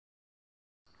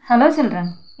Hello children,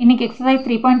 இன்னைக்கு exercise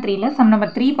 3.3ல sum number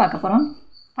 3 பார்க்க போறோம்.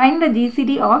 Find the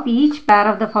GCD of each pair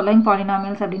of the following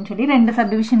polynomials அப்படினு சொல்லி ரெண்டு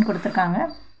subdivision கொடுத்திருக்காங்க.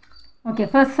 Okay,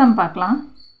 first sum பார்க்கலாம்.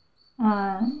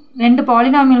 ரெண்டு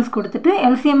polynomials கொடுத்துட்டு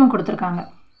LCM கொடுத்திருக்காங்க.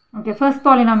 Okay, first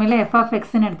polynomial f of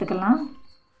x ன்னு எடுத்துக்கலாம்.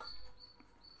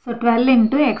 So 12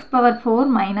 into x power 4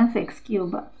 minus x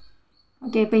cube.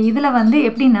 Okay, இப்போ இதுல வந்து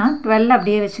எப்படினா 12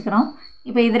 அப்படியே வெச்சுக்கிறோம்.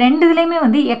 இப்போ இது ரெண்டுலயுமே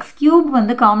வந்து x cube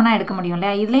வந்து காமனா எடுக்க முடியும்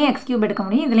இல்லையா? இதுலயும் x cube எடுக்க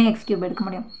முடியும், இதுலயும் x cube எடுக்க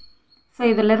முடியும். சோ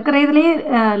இதுல இருக்கிற இதுலயே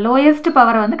லோயஸ்ட்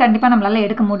பவர் வந்து கண்டிப்பா நம்மளால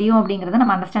எடுக்க முடியும் அப்படிங்கறத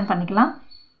நம்ம அண்டர்ஸ்டாண்ட் பண்ணிக்கலாம்.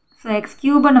 சோ x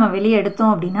cube நம்ம வெளிய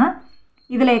எடுத்தோம் அப்படினா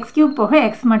இதுல x cube போக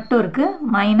x மட்டும் இருக்கு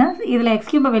மைனஸ் இதுல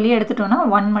x cube வெளிய எடுத்துட்டோம்னா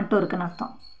 1 மட்டும் இருக்குன்னு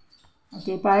அர்த்தம்.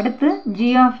 ஓகே, இப்போ அடுத்து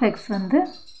g of x வந்து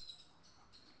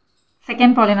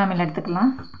செகண்ட் பாலினாமியல்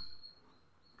எடுத்துக்கலாம்.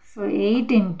 So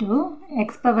 8 into x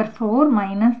power 4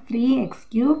 minus 3x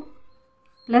cube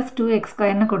plus 2x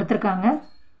square னு கொடுத்திருக்காங்க.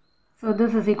 So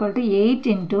this is equal to 8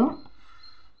 into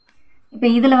இப்போ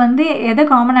இதுல வந்து எதை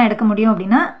காமனா எடுக்க முடியும்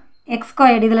அப்படினா x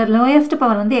squared இதுல lowest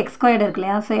power வந்து x squared இருக்கு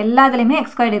இல்லையா? So எல்லாத்துலயுமே x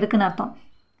squared இருக்குன்னு அர்த்தம்.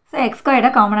 So x squared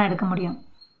காமனா எடுக்க முடியும்.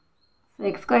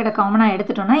 So x squared காமனா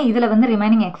எடுத்துட்டோம்னா இதுல வந்து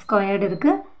ரிமைனிங் x squared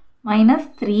இருக்கு minus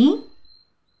 3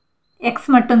 x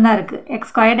மட்டும் தான் இருக்கு. x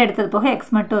squared எடுத்தது போக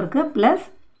x மட்டும் இருக்கு plus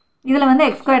இதுல வந்து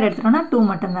x squared எடுத்துட்டோம்னா 2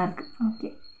 மட்டும் தான் இருக்கு. ஓகே,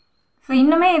 சோ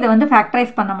இன்னுமே இத வந்து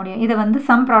ஃபேக்டரைஸ் பண்ண முடியும். இத வந்து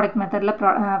சம் ப்ராடக்ட் மெத்தட்ல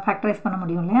ஃபேக்டரைஸ் பண்ண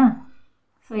முடியும் இல்லையா?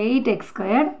 So 8x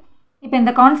squared. இப்போ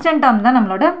இந்த கான்ஸ்டன்ட் டேர்ம் தான்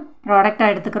நம்மளோட ப்ராடக்ட்டா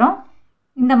எடுத்துக்கறோம்.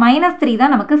 இந்த -3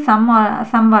 தான் நமக்கு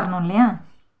சம் வரணும் இல்லையா?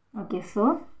 ஓகே, சோ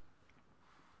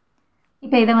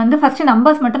இப்போ இத வந்து ஃபர்ஸ்ட்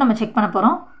நம்பர்ஸ் மட்டும் நம்ம செக் பண்ண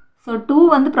போறோம். சோ 2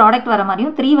 வந்து ப்ராடக்ட் வர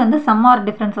மாதிரியும் 3 வந்து சம் ஆர்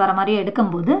டிஃபரன்ஸ் வர மாதிரியும்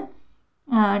எடுக்கும்போது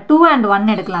 2 and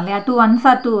 1 எடுக்கலாம் இல்லையா? 2 1s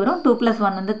are 2 வரும், 2 plus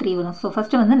 1 வந்து 3 வரும். ஸோ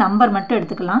ஃபர்ஸ்ட் வந்து நம்பர் மட்டும்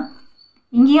எடுத்துக்கலாம்.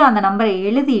 இங்கேயும் அந்த நம்பரை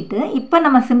எழுதிட்டு இப்போ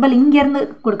நம்ம சிம்பிள் இங்கேருந்து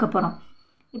கொடுக்க போகிறோம்.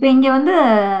 இப்போ இங்கே வந்து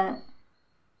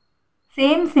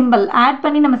சேம் சிம்பிள் ஆட்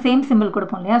பண்ணி நம்ம சேம் சிம்பிள்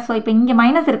கொடுப்போம் இல்லையா? ஸோ இப்போ இங்கே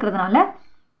மைனஸ் இருக்கிறதுனால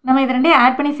நம்ம இது ரெண்டையும்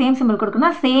ஆட் பண்ணி சேம் சிம்பிள்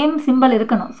கொடுக்கணும்னா சேம் சிம்பிள்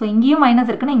இருக்கணும். ஸோ இங்கேயும்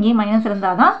மைனஸ் இருக்கணும், இங்கேயும் மைனஸ்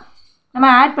இருந்தால் தான்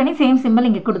நம்ம ஆட் பண்ணி சேம் சிம்பிள்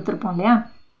இங்கே கொடுத்துருப்போம் இல்லையா?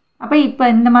 அப்போ இப்போ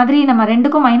இந்த மாதிரி நம்ம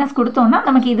ரெண்டுக்கும் மைனஸ் கொடுத்தோம்னா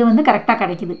நமக்கு இது வந்து கரெக்டாக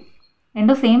கிடைக்குது.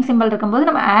 ரெண்டும் சேம் சிம்பிள் இருக்கும்போது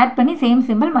நம்ம ஆட் பண்ணி சேம்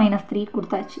சிம்பிள் -3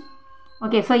 கொடுத்தாச்சு.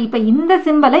 ஓகே, ஸோ இப்போ இந்த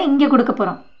சிம்பிளை இங்கே கொடுக்க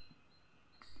போகிறோம்.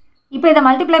 இப்போ இதை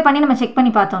மல்டிப்ளை பண்ணி நம்ம செக்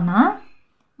பண்ணி பார்த்தோம்னா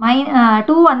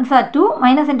 2 1s are 2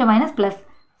 minus into minus plus.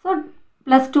 So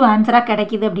 +2 ஆன்சராக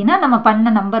கிடைக்கிது அப்படின்னா நம்ம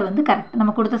பண்ண நம்பர் வந்து கரெக்ட்,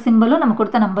 நம்ம கொடுத்த சிம்பிளும் நம்ம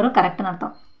கொடுத்த நம்பரும் கரெக்ட்னு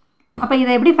அர்த்தம். அப்போ இதை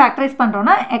எப்படி ஃபேக்டரைஸ்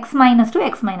பண்ணுறோன்னா x - 2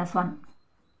 x - 1.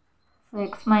 So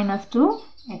x - 2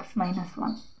 x -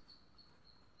 1.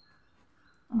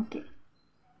 Okay,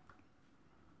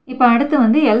 இப்போ அடுத்து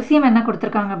வந்து LCM என்ன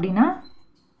கொடுத்திருக்காங்க அப்படினா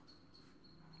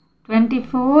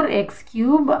 24x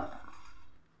cube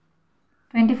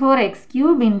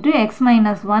into x -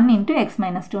 1 into x -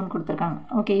 2 னு கொடுத்திருக்காங்க.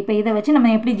 ஓகே, இப்போ இதை வச்சு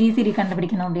நம்ம எப்படி GCD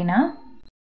கண்டுபிடிக்கணும் அப்படினா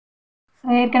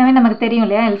ஏற்கனவே நமக்கு தெரியும்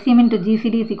இல்லையா? LCM into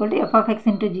GCD is equal to f of x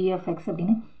into g of x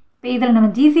அப்படின்னு. இப்போ இதில் நம்ம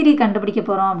GCD கண்டுபிடிக்க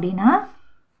போகிறோம் அப்படின்னா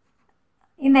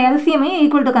இந்த LCM-ஐயும்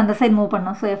ஈக்குவல் டுக்கு அந்த சைடு மூவ்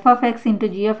பண்ணணும். So f of x into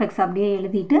g of x அப்படியே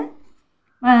எழுதிட்டு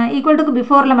ஈக்குவல் டுக்கு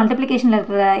பிஃபோரில் மல்டிப்ளிகேஷனில்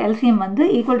இருக்கிற LCM வந்து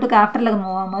ஈக்குவல் டுக்கு ஆஃப்டரில்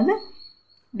மூவ் ஆகும்போது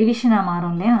டிவிஷனாக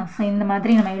மாறும் இல்லையா? ஸோ இந்த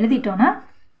மாதிரி நம்ம எழுதிட்டோன்னா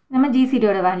நம்ம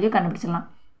GCDயோட வேல்யூ கண்டுபிடிச்சிடலாம்.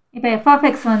 இப்போ f of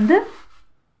x வந்து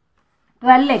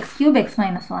 12x cube x -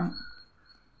 1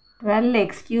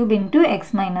 12x cube into x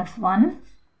 - 1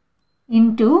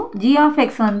 into g of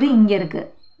x வந்து இங்கே இருக்குது,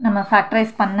 நம்ம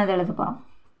ஃபேக்டரைஸ் பண்ணது எழுத போகிறோம்.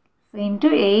 So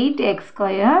into 8x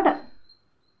squared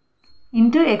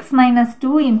into x -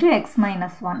 2 into x -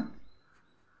 1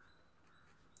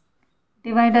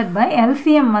 divided by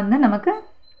LCM வந்து நமக்கு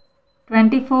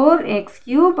 24x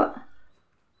cube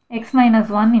x -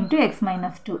 1 into x -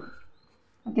 2.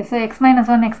 Okay, so x - 1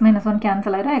 x - 1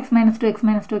 cancel ஆயிரும், x - 2 x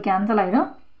 - 2 கேன்சல் ஆயிரும்,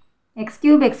 x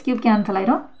cube கேன்சல்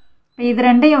ஆயிரும். இப்போ இது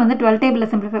ரெண்டையும் வந்து 12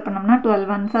 டேபிளில் சிம்பிளிஃபை பண்ணோம்னா 12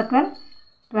 1s are 12,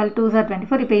 12 2s are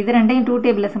 24. இப்போ இது ரெண்டையும் 2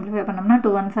 டேபிளில் சிம்பிளிஃபை பண்ணோம்னா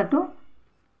 2 1s are 2,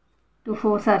 2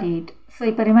 4s are 8. So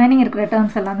இப்போ ரிமைனிங் இருக்கிற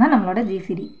டேர்ம்ஸ் எல்லாம் தான் நம்மளோட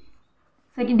GCD.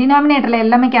 ஸோ டினாமினேட்டரில்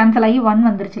எல்லாமே கேன்சல் ஆகி 1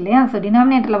 வந்துருச்சு இல்லையா? ஸோ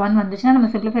டினாமினேட்டரில் 1 வந்துச்சுன்னா நம்ம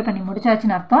சிம்பிளிஃபை பண்ணி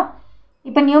முடிச்சாச்சுன்னு அர்த்தம்.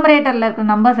 இப்போ நியூமரேட்டரில் இருக்கிற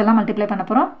நம்பர்ஸ் எல்லாம் மல்டிப்ளை பண்ண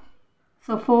போகிறோம்.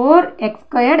 ஸோ 4x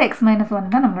squared x - 1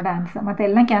 தான் நம்மளோட ஆன்சர். மற்ற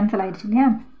எல்லாம் கேன்சல் ஆகிடுச்சு இல்லையா?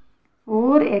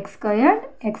 4x squared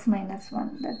x - 1, that's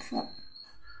all.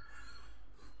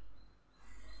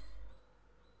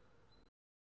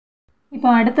 இப்போ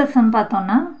அடுத்த சம்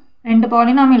பார்த்தோம்னா ரெண்டு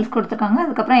பாலினாமியல்ஸ் கொடுத்துருக்காங்க,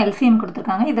 அதுக்கப்புறம் LCM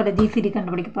கொடுத்துருக்காங்க. இதோட GCD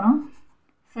கண்டுபிடிக்க போகிறோம்.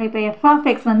 ஸோ இப்போ f of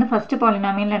x வந்து ஃபஸ்ட்டு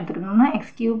பாலினாமியல் எடுத்துக்கணும்னா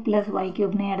x³ +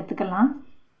 y³ எடுத்துக்கலாம்.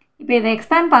 இப்போ இதை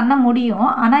எக்ஸ்பேண்ட் பண்ண முடியும்,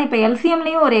 ஆனால் இப்போ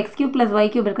LCMலேயும் ஒரு x³ +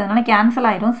 y³ இருக்கிறதுனால கேன்சல்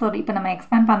ஆயிரும். ஸோ இப்போ நம்ம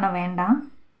எக்ஸ்பேண்ட் பண்ண வேண்டாம்.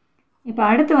 இப்போ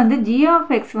அடுத்து வந்து g of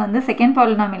x வந்து செகண்ட்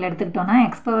பாலினாமியல் எடுத்துக்கிட்டோம்னா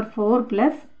x power 4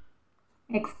 plus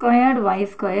x squared y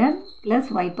squared plus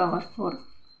y power 4.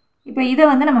 இப்போ இதை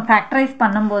வந்து நம்ம ஃபேக்டரைஸ்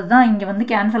பண்ணும்போது தான் இங்கே வந்து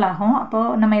கேன்சல் ஆகும்.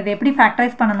 அப்போது நம்ம இதை எப்படி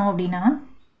ஃபேக்டரைஸ் பண்ணணும் அப்படின்னா,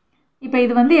 இப்போ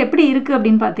இது வந்து எப்படி இருக்குது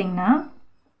அப்படின்னு பார்த்தீங்கன்னா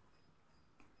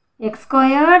x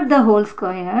squared the whole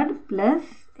squared plus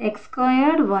x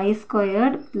squared y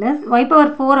squared plus y power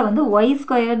 4 வந்து y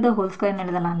squared the whole squared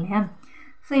எழுதலாம் இல்லையா.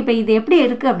 ஸோ இப்போ இது எப்படி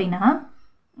இருக்குது அப்படின்னா,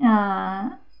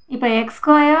 இப்போ x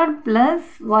squared plus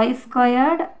y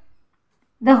squared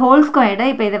the whole squared,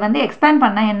 இப்போ இதை வந்து எக்ஸ்பேண்ட்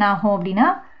பண்ணால் என்ன ஆகும் அப்படின்னா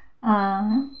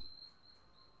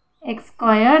x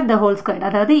squared the whole squared,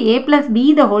 அதாவது a plus b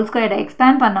the whole squared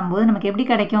expand பண்ணும்போது நமக்கு எப்படி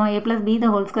கிடைக்கும், a plus b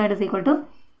the whole squared is equal to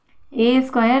a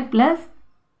squared plus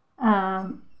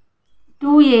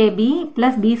 2ab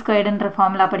plus b squared என்ற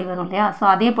ஃபார்முலா படி வரும் இல்லையா. ஸோ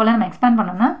அதே போல் நம்ம எக்ஸ்பேண்ட்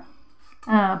பண்ணோம்னா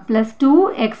plus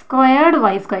 2x squared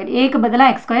y squared, ஏக்கு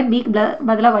பதிலாக x squared bக்கு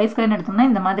பதிலாக y squared எடுத்தோம்னா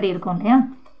இந்த மாதிரி இருக்கும் இல்லையா.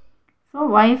 So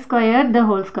y squared the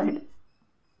whole squared.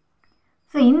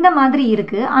 So இந்த மாதிரி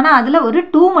இருக்குது. ஆனால் அதில் ஒரு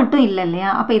 2 மட்டும் இல்லை இல்லையா.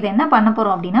 அப்போ இதை என்ன பண்ண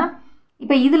போகிறோம் அப்படின்னா,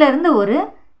 இப்போ இதிலேருந்து ஒரு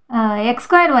x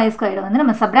squared y squared வந்து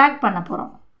நம்ம சப்ராக்ட் பண்ண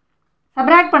போகிறோம்.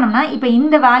 சப்ராக்ட் பண்ணோம்னா இப்போ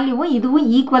இந்த வேல்யூவும் இதுவும்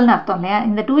ஈக்குவல்னு அர்த்தம் இல்லையா.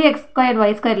 இந்த 2x squared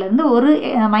y squaredலேருந்து ஒரு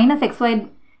minus x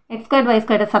squared y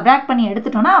squared subtract பண்ணி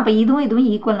எடுத்துட்டோம்னா அப்போ இதுவும்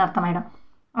ஈக்குவல்னு அர்த்தமாயிடும்.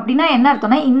 அப்படின்னா என்ன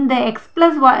அர்த்தம்னா, இந்த x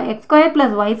squared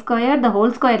plus y squared the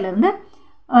whole squaredலேருந்து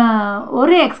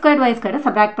ஒரு x squared y squared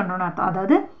subtract பண்ணுறோன்னு அர்த்தம்.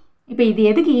 அதாவது இப்போ இது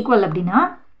எதுக்கு ஈக்குவல் அப்படின்னா,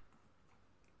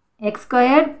 x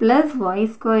squared plus y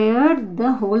squared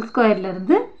the whole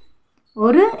squaredலேருந்து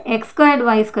ஒரு x squared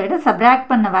y squared subtract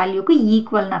பண்ண வேல்யூக்கு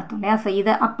ஈக்குவல்னு அர்த்தம் இல்லையா. ஸோ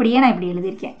இதை அப்படியே நான் இப்படி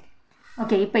எழுதியிருக்கேன்.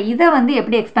 ஓகே, இப்போ இதை வந்து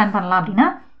எப்படி எக்ஸ்பேண்ட் பண்ணலாம் அப்படின்னா,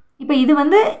 இப்போ இது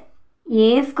வந்து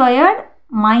a squared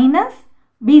minus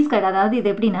b squared, அதாவது இது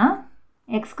எப்படின்னா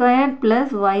x squared plus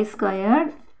y squared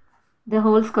the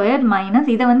whole squared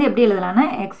minus இதை வந்து எப்படி எழுதலாம்னா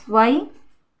xy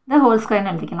the whole squared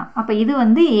எழுதிக்கலாம். அப்போ இது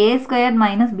வந்து a squared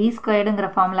மைனஸ் b squaredங்கிற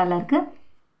ஃபார்முலாவில் இருக்குது.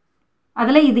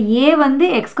 அதில் இது a வந்து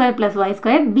x squared plus y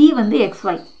squared, b வந்து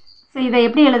xy. ஸோ இதை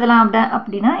எப்படி எழுதலாம்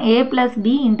அப்படின்னா a plus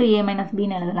b into a minus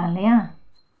bன்னு எழுதலாம் இல்லையா.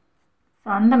 ஸோ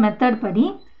அந்த மெத்தட் படி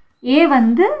a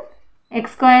வந்து x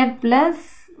squared plus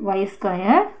y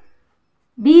squared,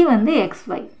 b வந்து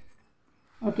xy.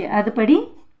 ஓகே, அதுபடி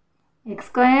x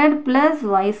squared plus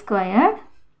y squared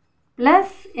plus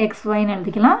xyன்னு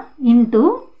எழுதிக்கலாம் into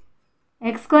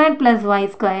x squared plus y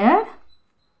squared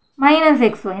minus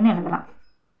xyன்னு எழுதலாம்.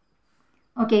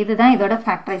 ஓகே, இதுதான் இதோட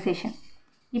ஃபேக்டரைசேஷன்.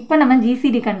 இப்போ நம்ம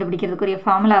ஜிசிடி கண்டுபிடிக்கிறதுக்குரிய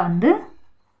ஃபார்முலா வந்து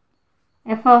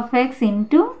f of x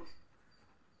into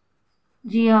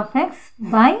g of x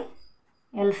by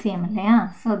LCM இல்லையா.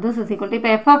 So this is equal to,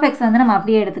 இப்போ f of x வந்து நம்ம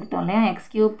அப்படியே எடுத்துக்கிட்டோம் இல்லையா, x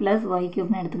cube plus y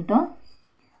cubeன்னு எடுத்துக்கிட்டோம்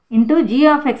இன்ட்டு g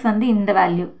of x வந்து இந்த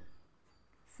value.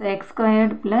 So x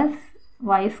squared plus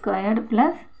y squared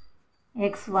plus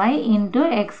xy into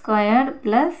x squared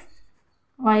plus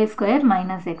y squared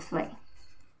minus xy.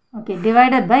 Okay,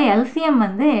 divided by LCM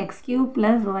வந்து x cube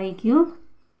plus y cube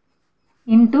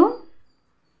into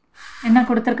என்ன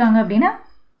கொடுத்துருக்காங்க அப்படின்னா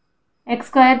x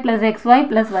squared plus xy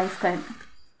plus y squared,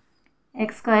 x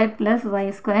squared plus y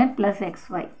squared plus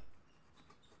xy.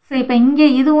 So இப்போ இங்கே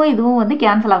இதுவும் வந்து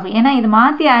cancel ஆகும். ஏன்னா இது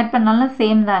மாற்றி ஆட் பண்ணாலும்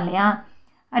சேம் தான் இல்லையா.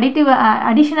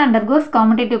 அடிஷன் அண்டர்கோஸ்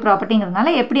காம்படேட்டிவ்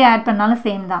ப்ராப்பர்ட்டிங்கிறதுனால எப்படி ஆட் பண்ணாலும்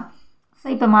சேம் தான். ஸோ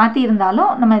இப்போ மாற்றி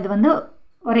இருந்தாலும் நம்ம இது வந்து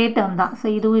ஒரே டேர்ம் தான். ஸோ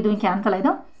இதுவும் கேன்சல்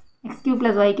ஆகிடும். x cube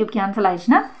plus y cube cancel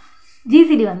ஆகிடுச்சுன்னா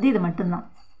ஜிசிடி வந்து இது மட்டும்தான்.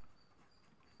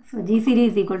 So GCD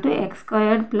is equal to x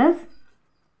squared plus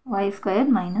y squared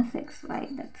minus xy.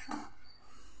 That's all.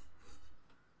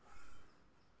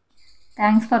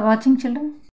 Thanks for watching, children.